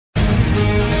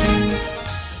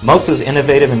Moxa's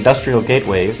innovative industrial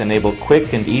gateways enable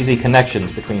quick and easy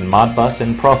connections between Modbus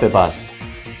and Profibus.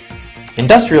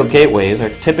 Industrial gateways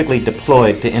are typically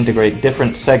deployed to integrate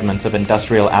different segments of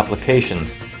industrial applications.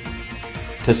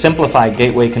 To simplify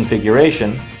gateway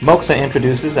configuration, Moxa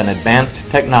introduces an advanced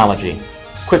technology,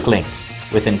 QuickLink,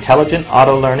 with intelligent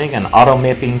AutoLearning and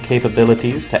AutoMapping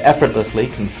capabilities to effortlessly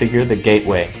configure the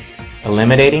gateway,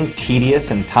 eliminating tedious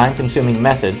and time-consuming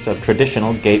methods of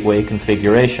traditional gateway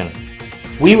configuration.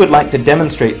 We would like to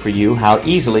demonstrate for you how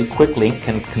easily QuickLink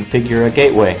can configure a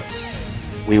gateway.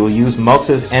 We will use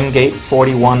Moxa's MGate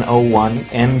 4101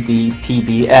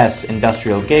 MDPBS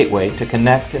industrial gateway to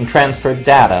connect and transfer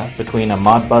data between a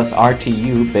Modbus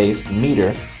RTU-based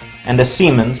meter and a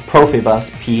Siemens Profibus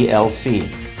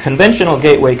PLC. Conventional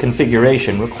gateway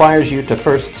configuration requires you to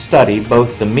first study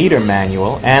both the meter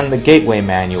manual and the gateway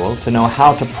manual to know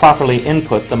how to properly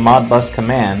input the Modbus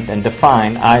command and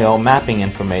define I/O mapping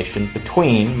information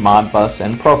between Modbus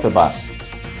and Profibus.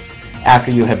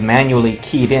 After you have manually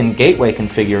keyed in gateway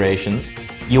configurations,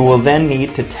 you will then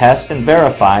need to test and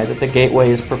verify that the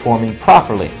gateway is performing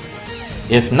properly.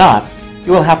 If not,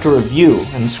 you will have to review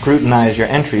and scrutinize your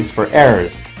entries for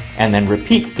errors, and then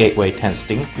repeat gateway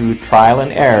testing through trial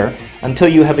and error until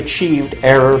you have achieved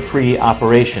error-free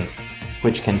operation,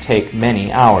 which can take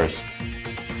many hours.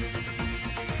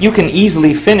 You can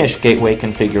easily finish gateway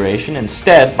configuration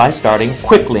instead by starting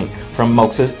QuickLink from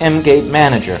Moxa's MGate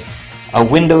Manager, a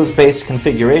Windows-based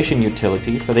configuration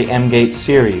utility for the MGate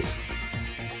series.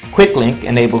 QuickLink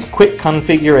enables quick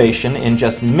configuration in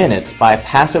just minutes by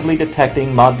passively detecting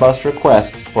Modbus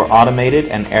requests for automated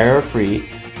and error-free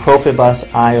Profibus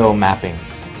I/O mapping.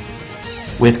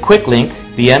 With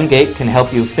QuickLink, the MGate can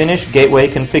help you finish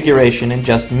gateway configuration in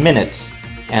just minutes,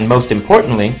 and most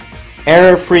importantly,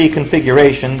 error-free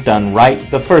configuration done right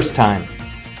the first time,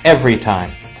 every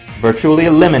time, virtually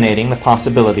eliminating the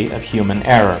possibility of human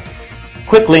error.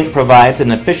 QuickLink provides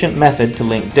an efficient method to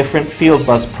link different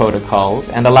Fieldbus protocols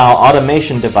and allow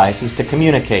automation devices to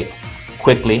communicate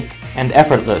quickly and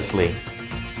effortlessly.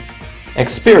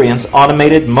 Experience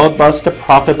automated Modbus to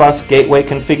Profibus gateway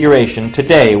configuration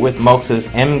today with Moxa's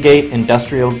MGate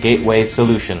Industrial Gateway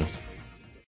Solutions.